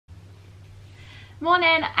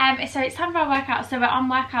Morning. So it's time for our workout. So we're on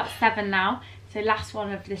workout 7 now. So last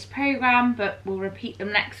one of this program, but we'll repeat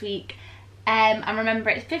them next week. And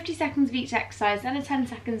remember, it's 50 seconds of each exercise, then a 10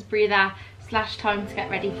 seconds breather / time to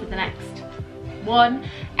get ready for the next one.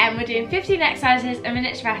 And we're doing 15 exercises, a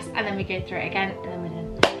minute's rest, and then we go through it again, and then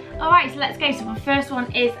we're done. All right, so let's go. So the first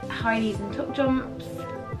one is high knees and tuck jumps.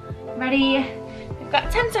 Ready? We've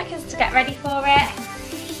got 10 seconds to get ready for it.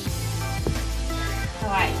 All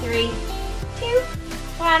right, 3, 2,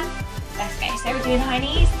 1, let's go. So we're doing high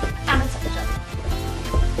knees and a tuck jump.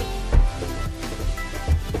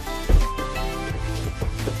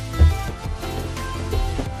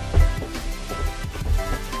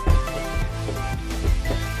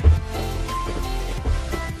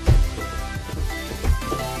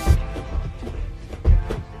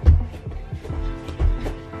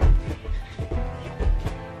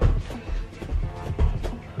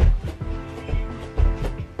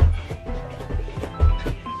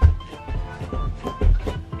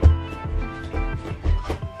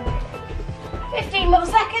 More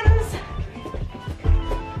seconds.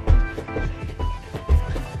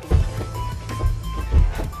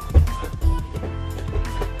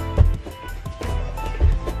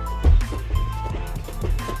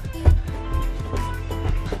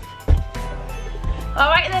 All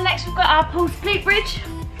right, and then next we've got our pulse glute bridge.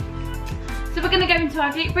 So we're going to go into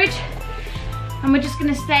our glute bridge, and we're just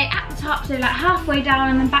going to stay at the top, so like halfway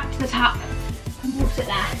down and then back to the top, and pulse it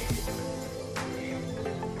there.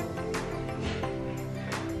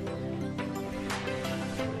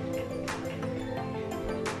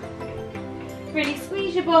 Really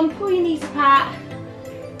squeeze your bum, pull your knees apart.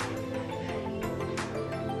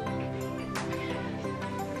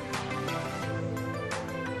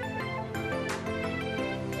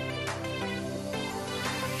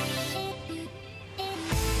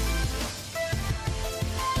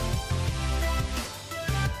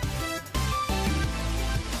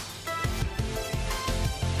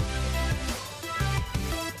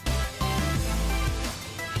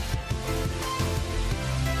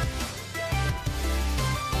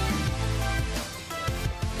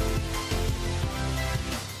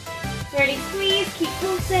 Really squeeze, keep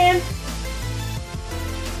pulsing.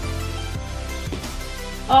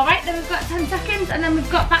 Alright, then we've got 10 seconds and then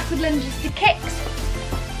we've got backward lunges to kicks.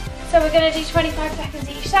 So we're going to do 25 seconds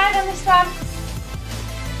each side on this one.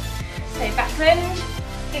 So back lunge,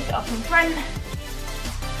 kick it off in front.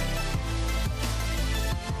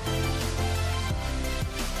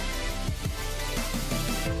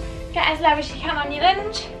 Get as low as you can on your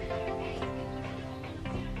lunge.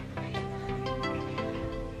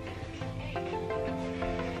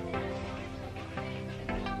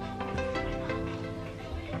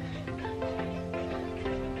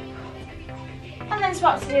 And then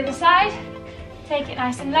swap to the other side. Take it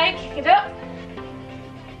nice and low, kick it up.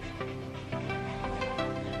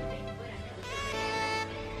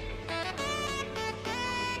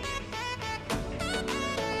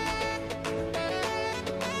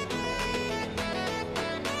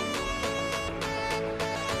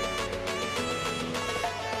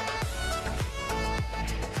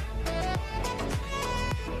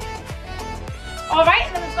 Alright,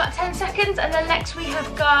 and then we've got 10 seconds, and then next we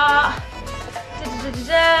have got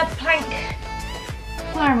plank.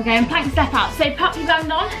 Where am I going? Plank step out. So pop your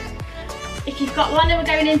band on if you've got one, and we're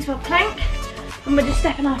going into a plank, and we're just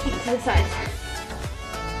stepping our feet to the sides.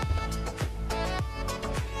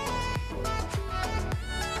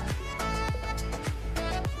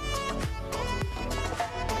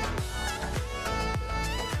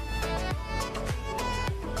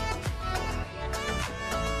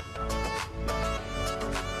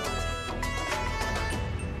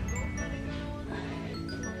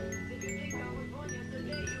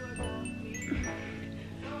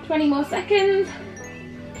 Twenty more seconds.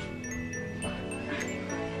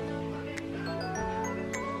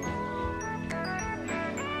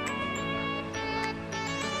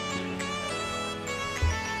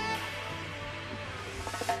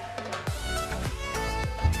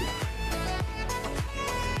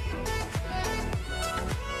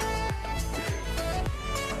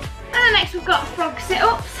 And then next we've got frog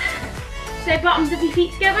sit-ups. So bottoms of your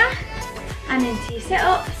feet together and into your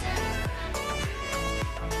sit-ups.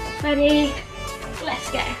 Ready,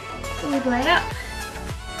 let's go. All the way up.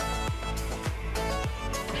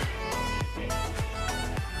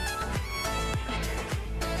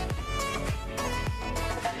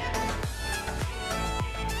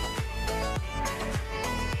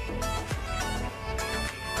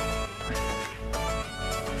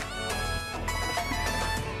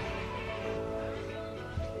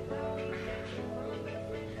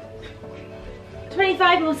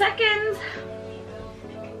 Five more seconds.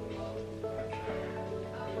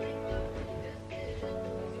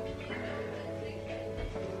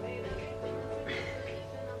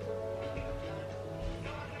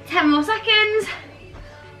 10 more seconds.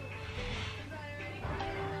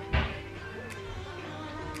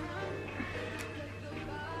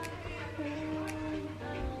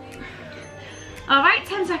 Alright,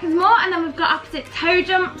 10 seconds more, and then we've got opposite toe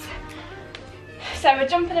jumps. So we're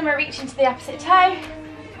jumping and we're reaching to the opposite toe.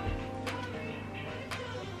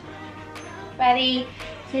 Ready?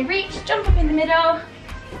 So reach, jump up in the middle.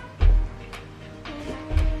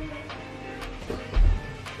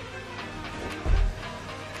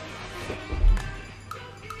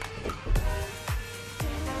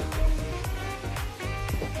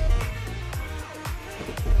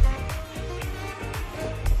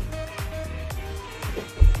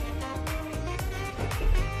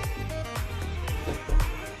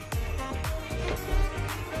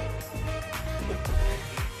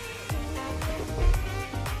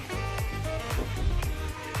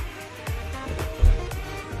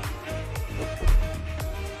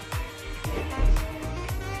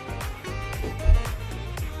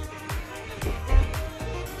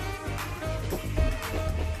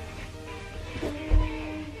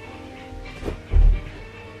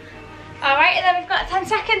 Alright, and then we've got 10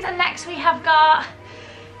 seconds, and next we have got,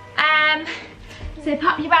 so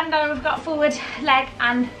pop your band on, we've got forward leg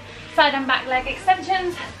and side and back leg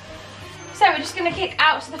extensions. So we're just going to kick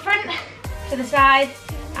out to the front, to the side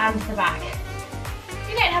and to the back. If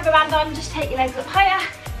you don't have a band on, just take your legs up higher.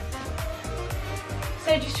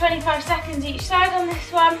 So just 25 seconds each side on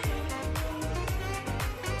this one.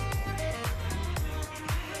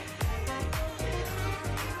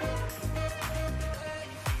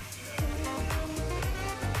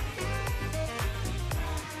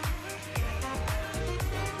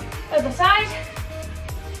 Other side.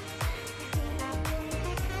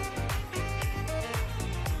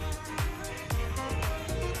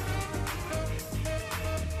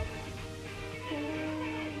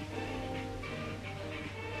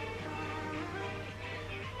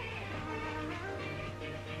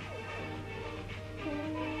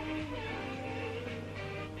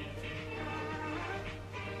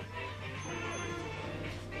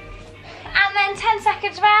 And then 10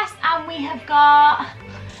 seconds rest, and we have got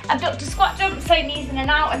abductor squat jump, so knees in and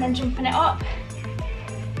out and then jumping it up.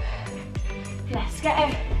 Let's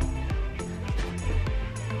go.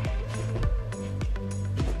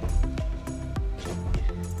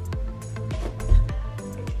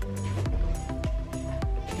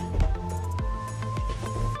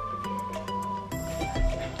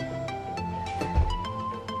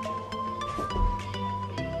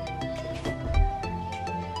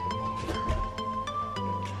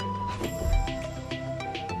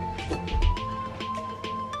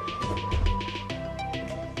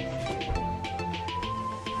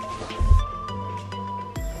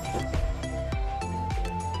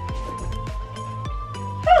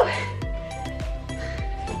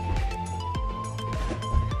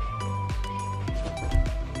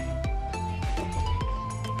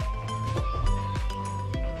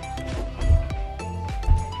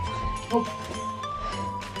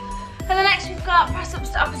 And then next we've got press ups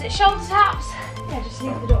to opposite shoulder taps. Yeah, just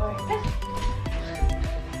leave the door open.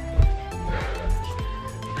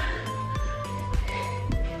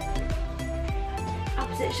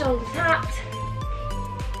 Opposite shoulder taps.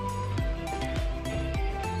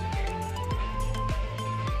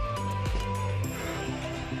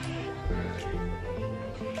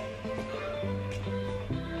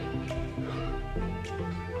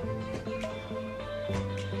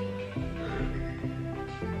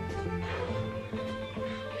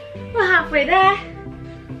 We're halfway there.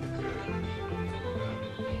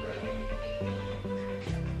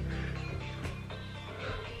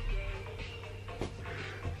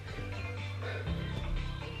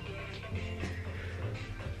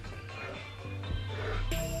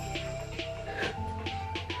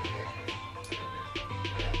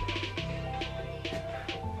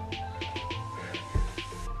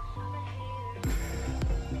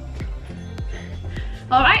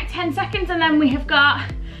 All right, 10 seconds, and then we have got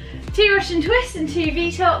 2 Russian twists and 2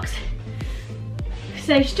 V-tucks.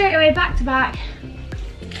 So straight away back to back.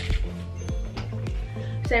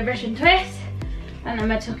 So Russian twist, and then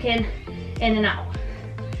we're tucking in and out.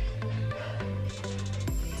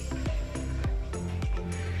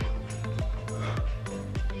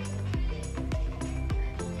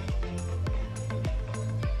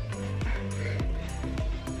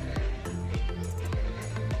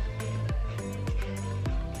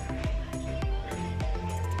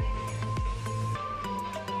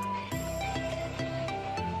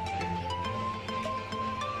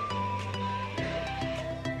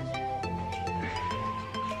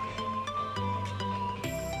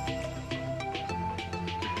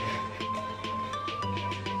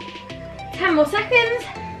 10 more seconds.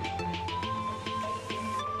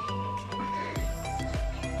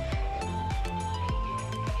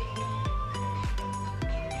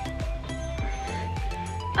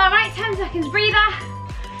 Alright, 10 seconds breather.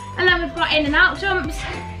 And then we've got in and out jumps.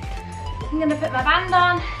 I'm going to put my band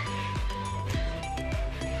on.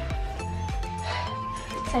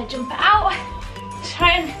 So jump it out. Try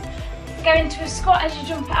and go into a squat as you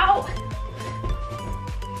jump it out.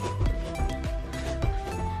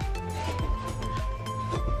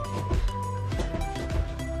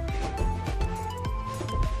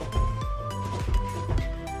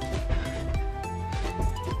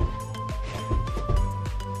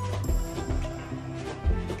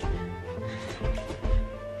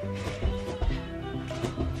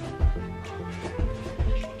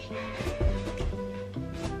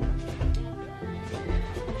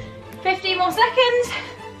 More seconds.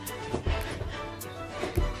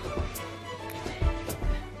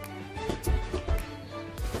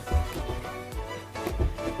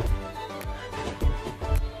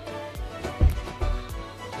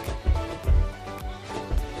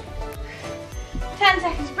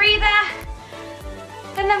 Breather.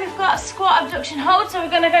 And then we've got a squat abduction hold, so we're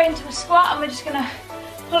going to go into a squat and we're just going to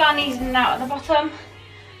pull our knees in and out at the bottom.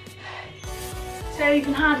 So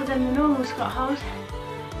even harder than the normal squat hold.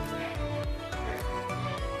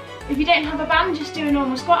 If you don't have a band, just do a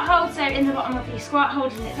normal squat hold, so in the bottom of your squat,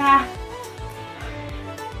 holding it there.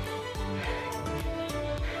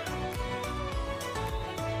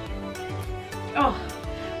 Oh,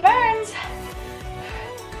 burns!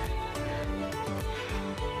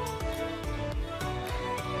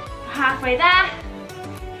 Halfway there.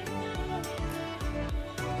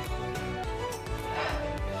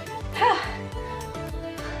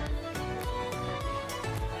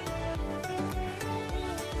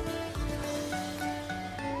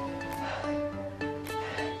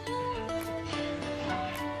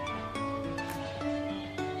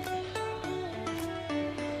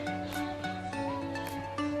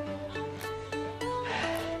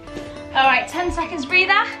 Alright, 10 seconds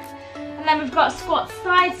breather, and then we've got squat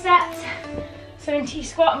side steps. So in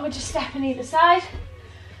T-squat, and we're just stepping either side.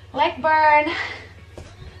 Leg burn.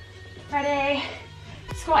 Ready?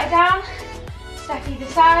 Squat it down, step either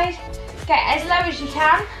side. Get as low as you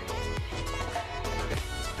can.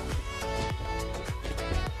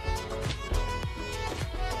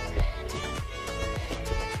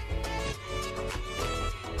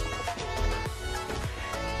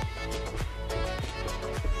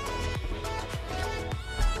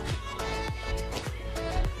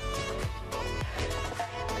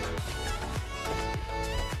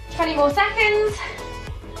 More seconds.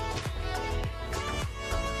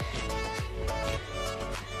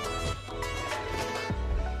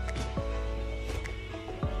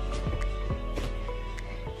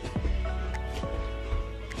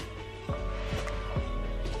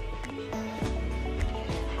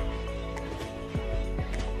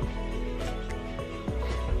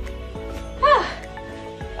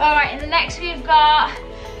 All right, and the next we've got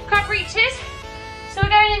crab reaches. So we're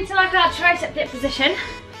going into like our tricep dip position.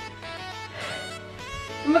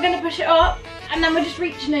 And we're going to push it up, and then we're just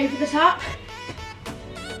reaching over the top.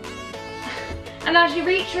 And as you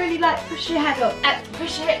reach, really like push your head up,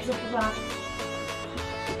 push your hips up as well.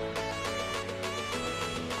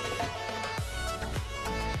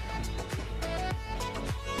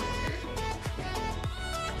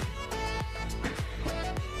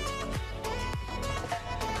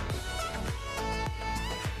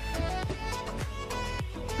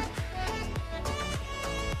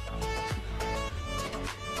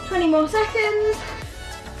 More seconds.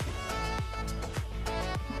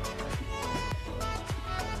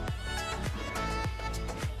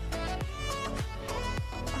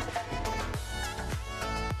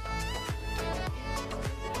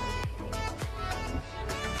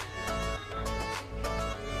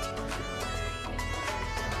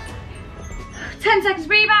 Ten seconds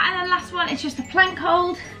breather, and then last one is just a plank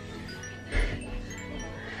hold.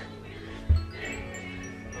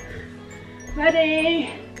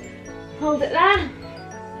 Ready? Hold it there.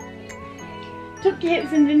 Tuck your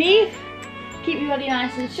hips underneath. Keep your body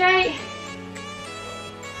nice and straight.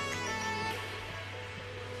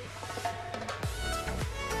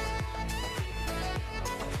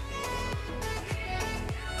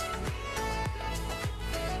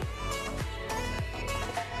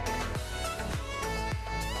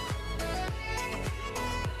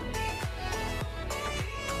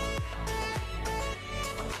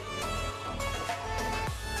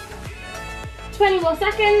 More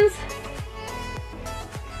seconds.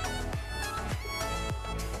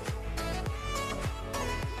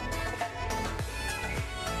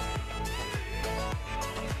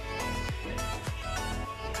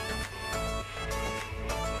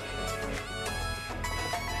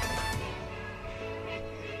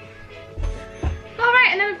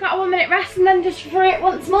 rest and then just through it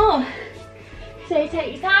once more. So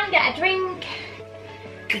take your time, get a drink.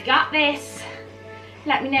 You got this.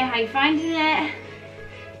 Let me know how you're finding it.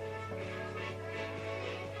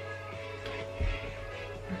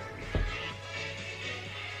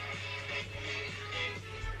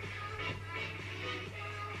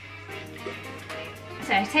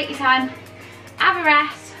 So take your time, have a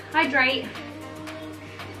rest, hydrate.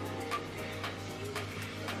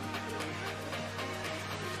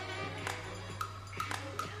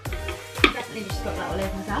 Definitely just got that all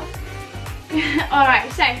over myself.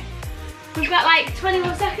 Alright, so we've got like 20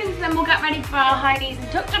 more seconds and then we'll get ready for our high knees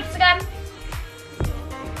and tuck jumps again.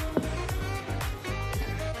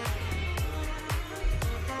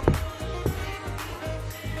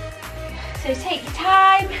 So take your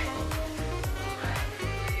time.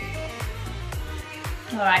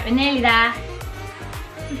 Alright, we're nearly there.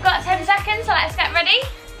 We've got 10 seconds, so let's get ready.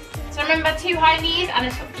 So remember, 2 high knees and a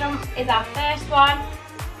tuck jump is our first one.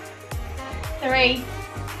 3,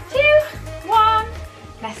 2, 1,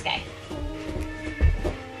 let's go.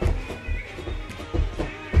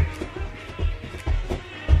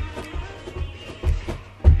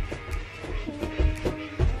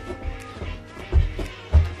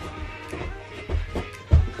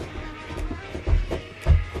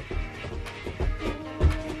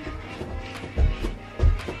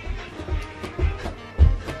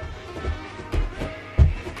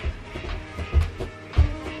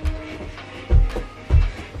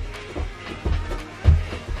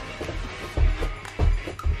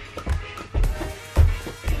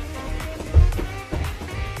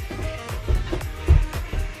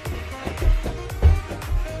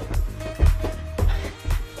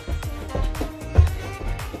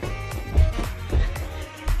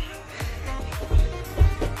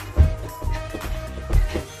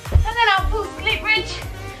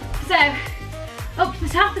 So up to the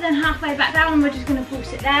top and then halfway back down, and we're just going to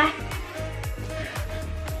pulse it there.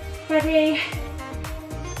 Ready?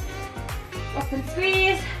 Up and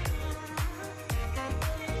squeeze.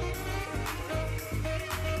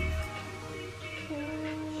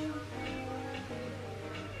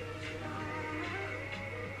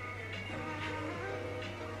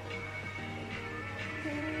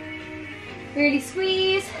 Really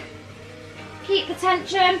squeeze. Keep the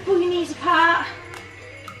tension, pull your knees apart.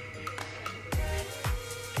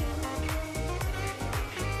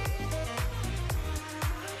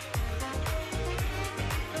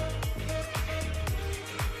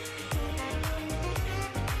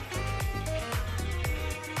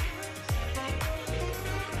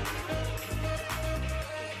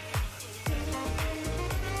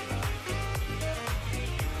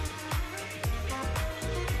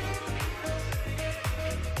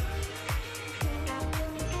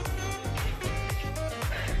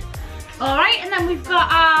 Alright, and then we've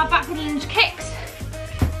got our backward lunge kicks.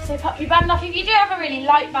 So pop your band off. If you do have a really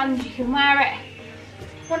light band, you can wear it.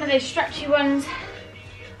 One of those stretchy ones.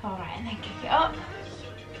 Alright, and then kick it up.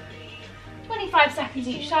 25 seconds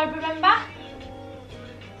each side, remember.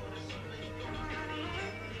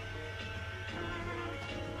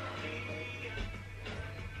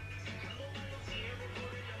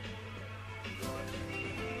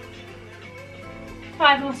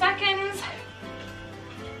 Five more seconds.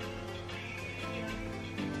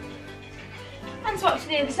 And swap to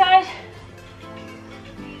the other side.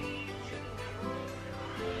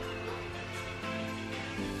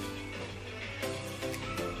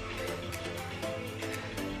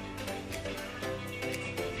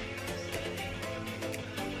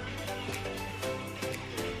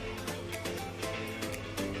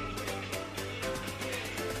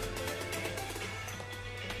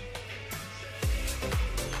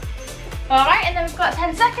 Alright, and then we've got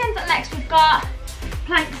 10 seconds, and next we've got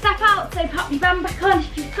plank step out, so pop your band back on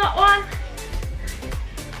if you've got one.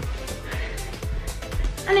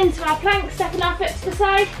 And into our plank, stepping our foot to the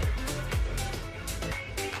side.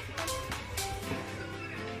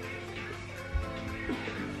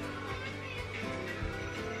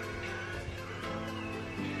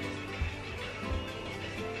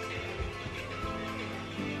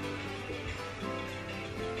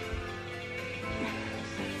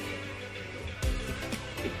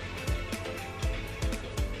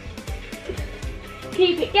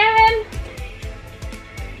 Keep it going.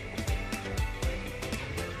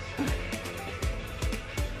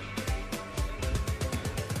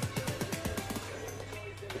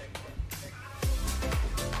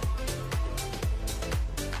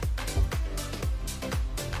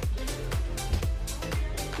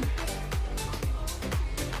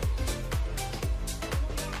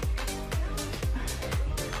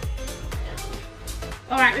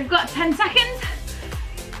 All right, we've got 10 seconds.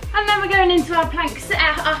 And then we're going into our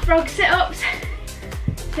our frog sit-ups.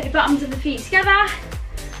 Put the bottoms of the feet together.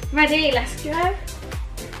 Ready, let's go.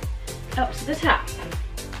 Up to the top.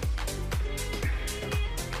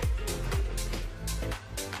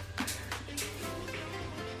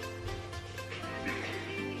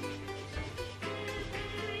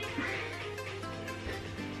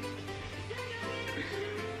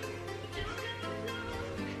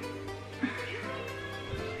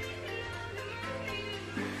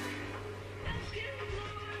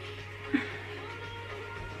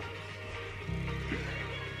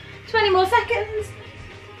 More seconds.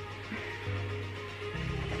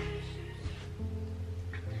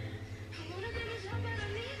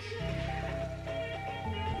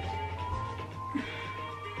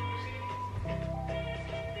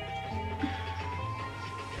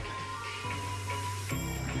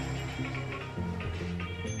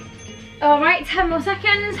 All right, 10 more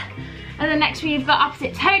seconds. And then next we've got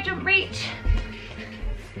opposite toe jump reach.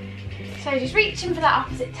 So just reaching for that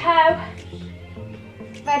opposite toe.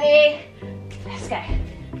 Ready? Let's go.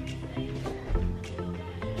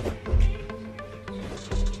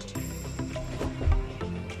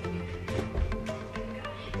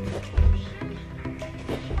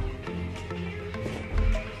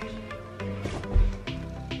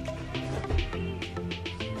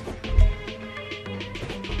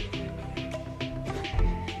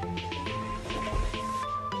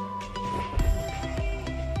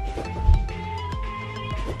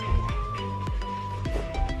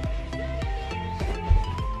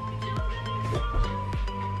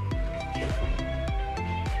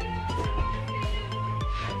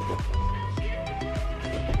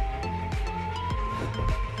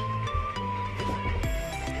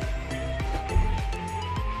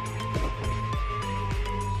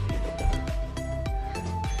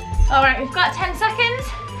 All right, we've got 10 seconds.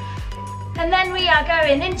 And then we are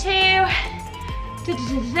going into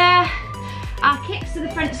our kicks to the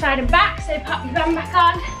front, side and back. So pop your band back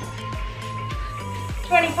on.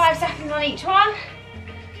 25 seconds on each one.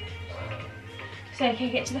 So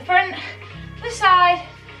kick it to the front, the side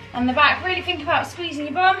and the back. Really think about squeezing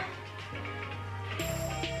your bum.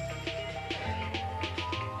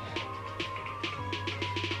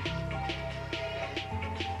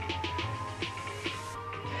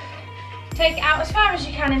 Take it out as far as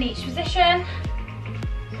you can in each position.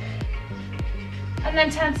 And then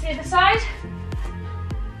turn to the other side.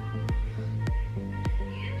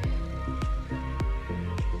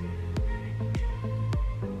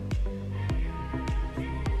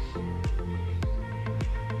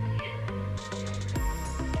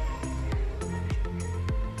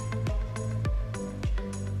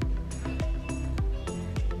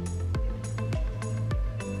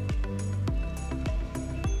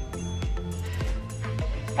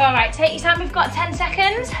 All right, take your time, we've got 10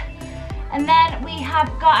 seconds. And then we have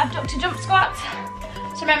got abductor jump squats.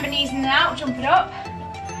 So remember, knees in and out, jump it up.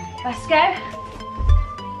 Let's go.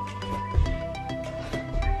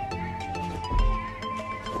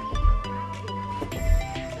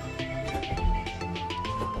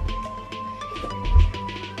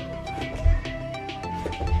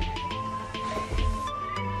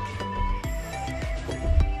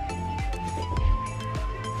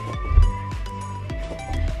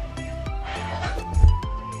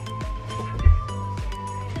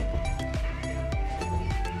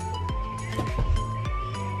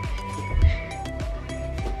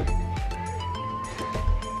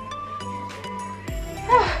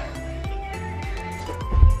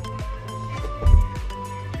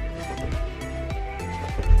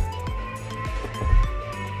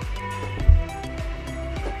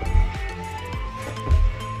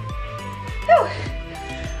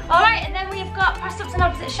 All right, and then we've got press ups and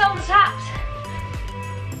opposite shoulder taps.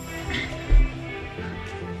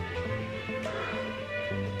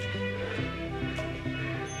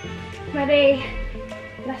 Ready?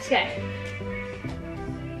 Let's go.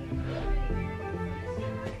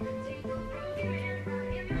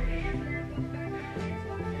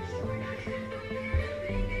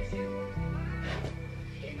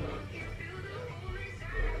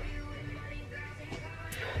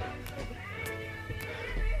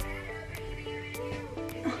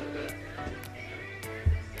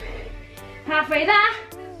 Halfway there.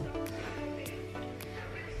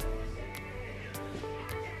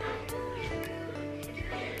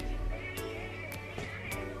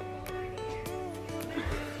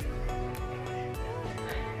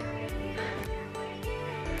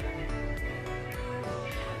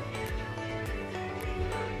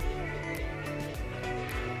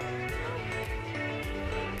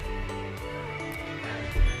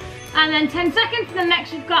 And then 10 seconds, and then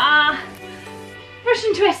next we've got our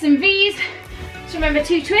Russian twists and V's. So remember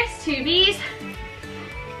 2 twists, 2 V's.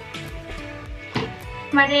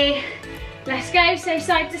 Ready, let's go. So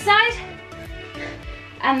side to side.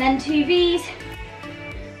 And then 2 V's.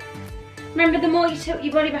 Remember, the more you tilt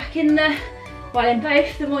your body back in the, well, in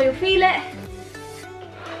both, the more you'll feel it.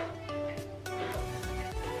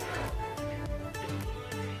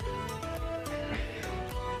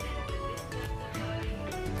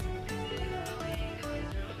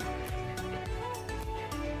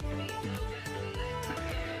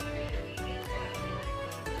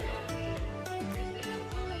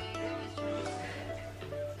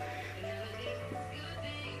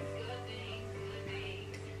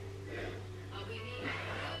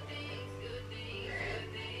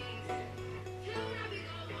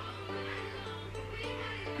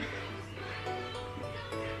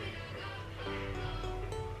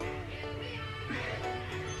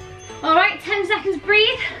 Alright, 10 seconds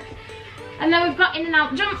breathe. And then we've got in and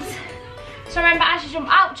out jumps. So remember, as you jump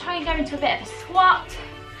out, try and go into a bit of a squat.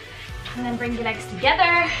 And then bring your legs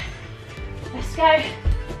together. Let's go.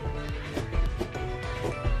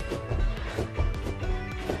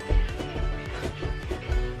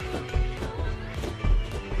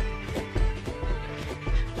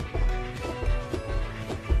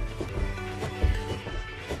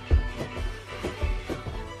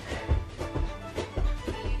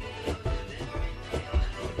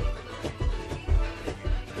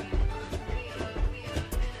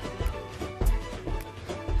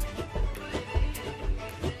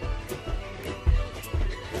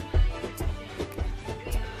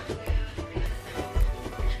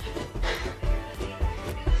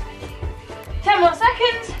 More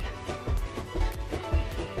seconds.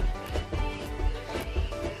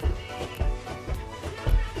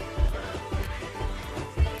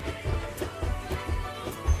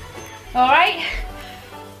 All right,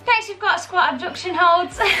 next we've got squat abduction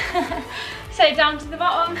holds. So down to the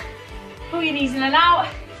bottom, pull your knees in and out,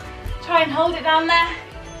 try and hold it down there.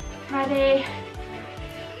 Ready.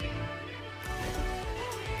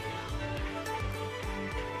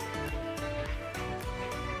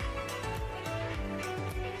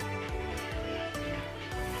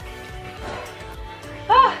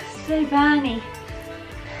 So burny.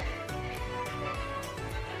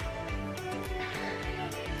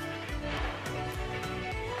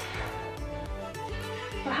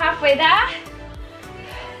 We're halfway there.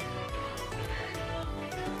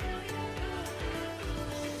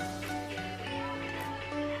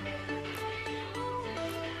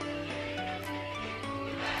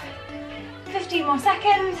 $15 more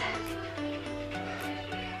seconds.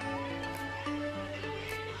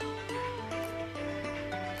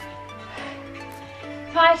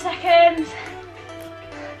 5 seconds.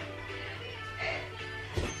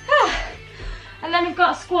 And then we've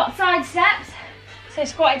got squat side steps. So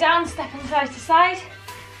squat it down, stepping side to side.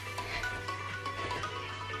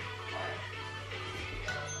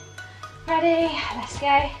 Ready, let's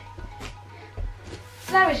go.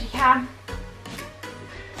 Slow as you can.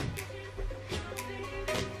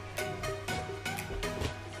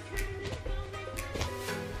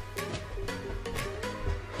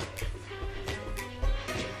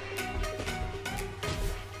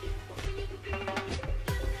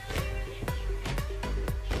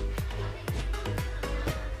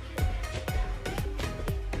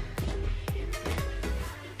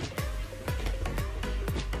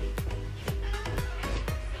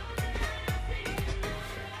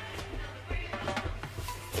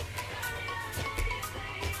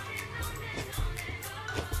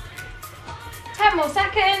 More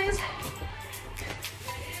seconds.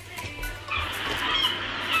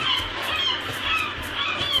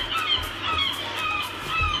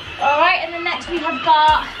 All right, and then next we have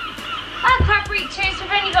got our crab reaches.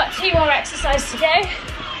 We've only got 2 more exercises to go.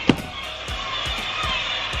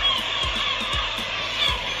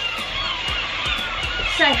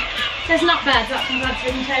 So there's not birds, that's my dad's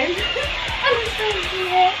ringtone. I'm so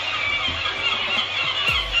here.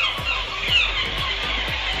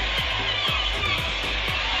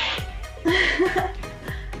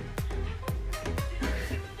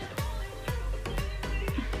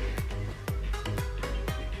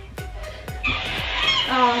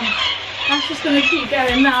 Oh, that's just going to keep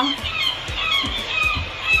going now.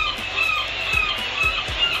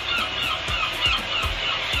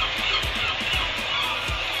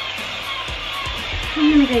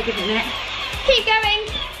 I'm going to go give it a minute. Keep going.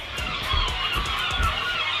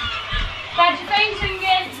 Dad, your phone's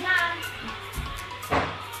ringing, man.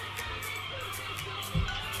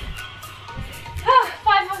 Oh,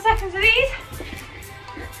 5 more seconds of these.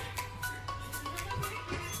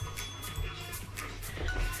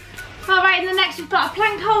 Alright, and the next we've got a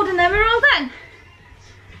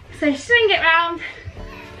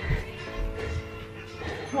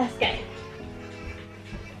let's go.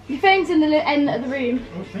 Your phone's in the end of the room.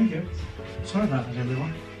 Oh, thank you. Sorry about that,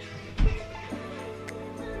 everyone.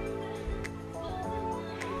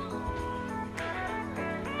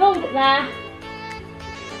 Hold it there.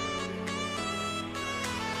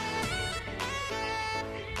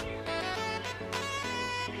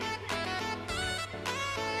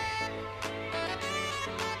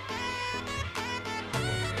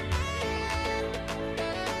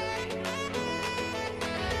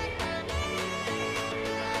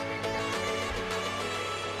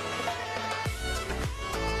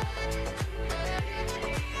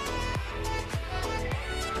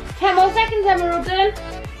 Ten more seconds and we're all done.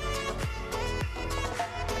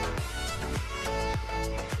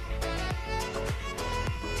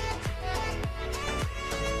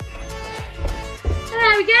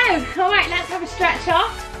 There we go. All right, let's have a stretch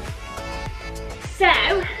off.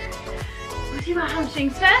 So, we'll do our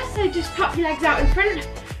hamstrings first. So just pop your legs out in front,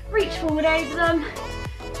 reach forward over them.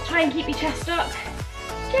 Try and keep your chest up.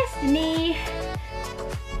 Just a knee.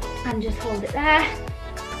 And just hold it there.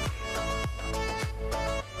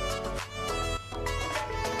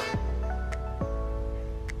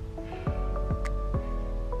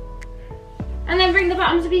 And then bring the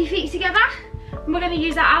bottoms of your feet together. And we're going to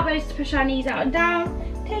use our elbows to push our knees out and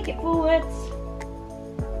down. Take it forwards.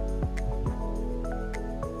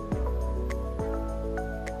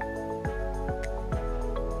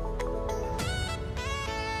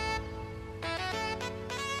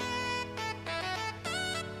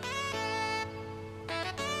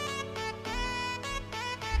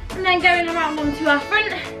 And then going around onto our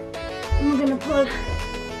front. And we're going to pull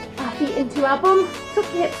our feet into our bum. Tuck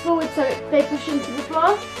your hips forward so they push into the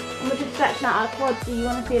floor. And we're just stretching out our quads, so you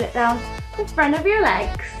want to feel it down the front of your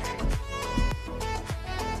legs.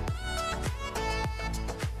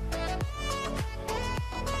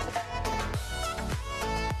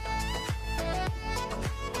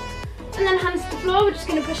 And then hands to the floor, we're just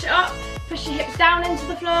going to push it up, push your hips down into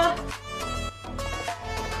the floor.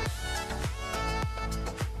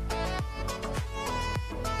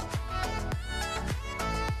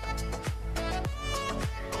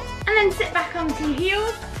 And then sit back onto your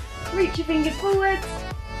heels, reach your fingers forwards.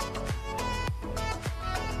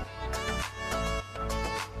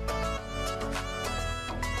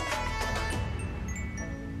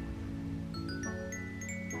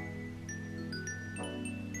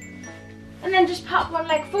 And then just pop one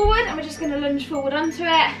leg forward and we're just going to lunge forward onto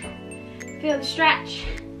it. Feel the stretch.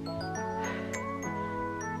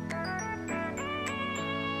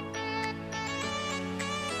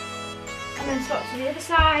 And then swap to the other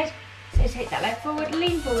side. So take that leg forward,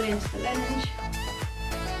 lean forward into the lunge.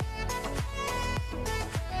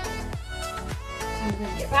 And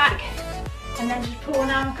bring it back. And then just pull one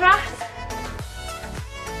arm across.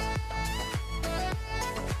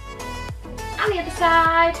 And the other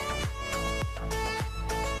side.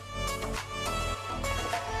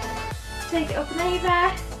 Take it up and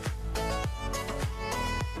over.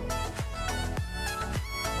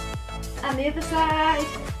 And the other side.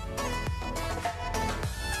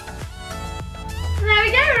 And there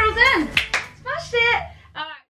we go, we're all done.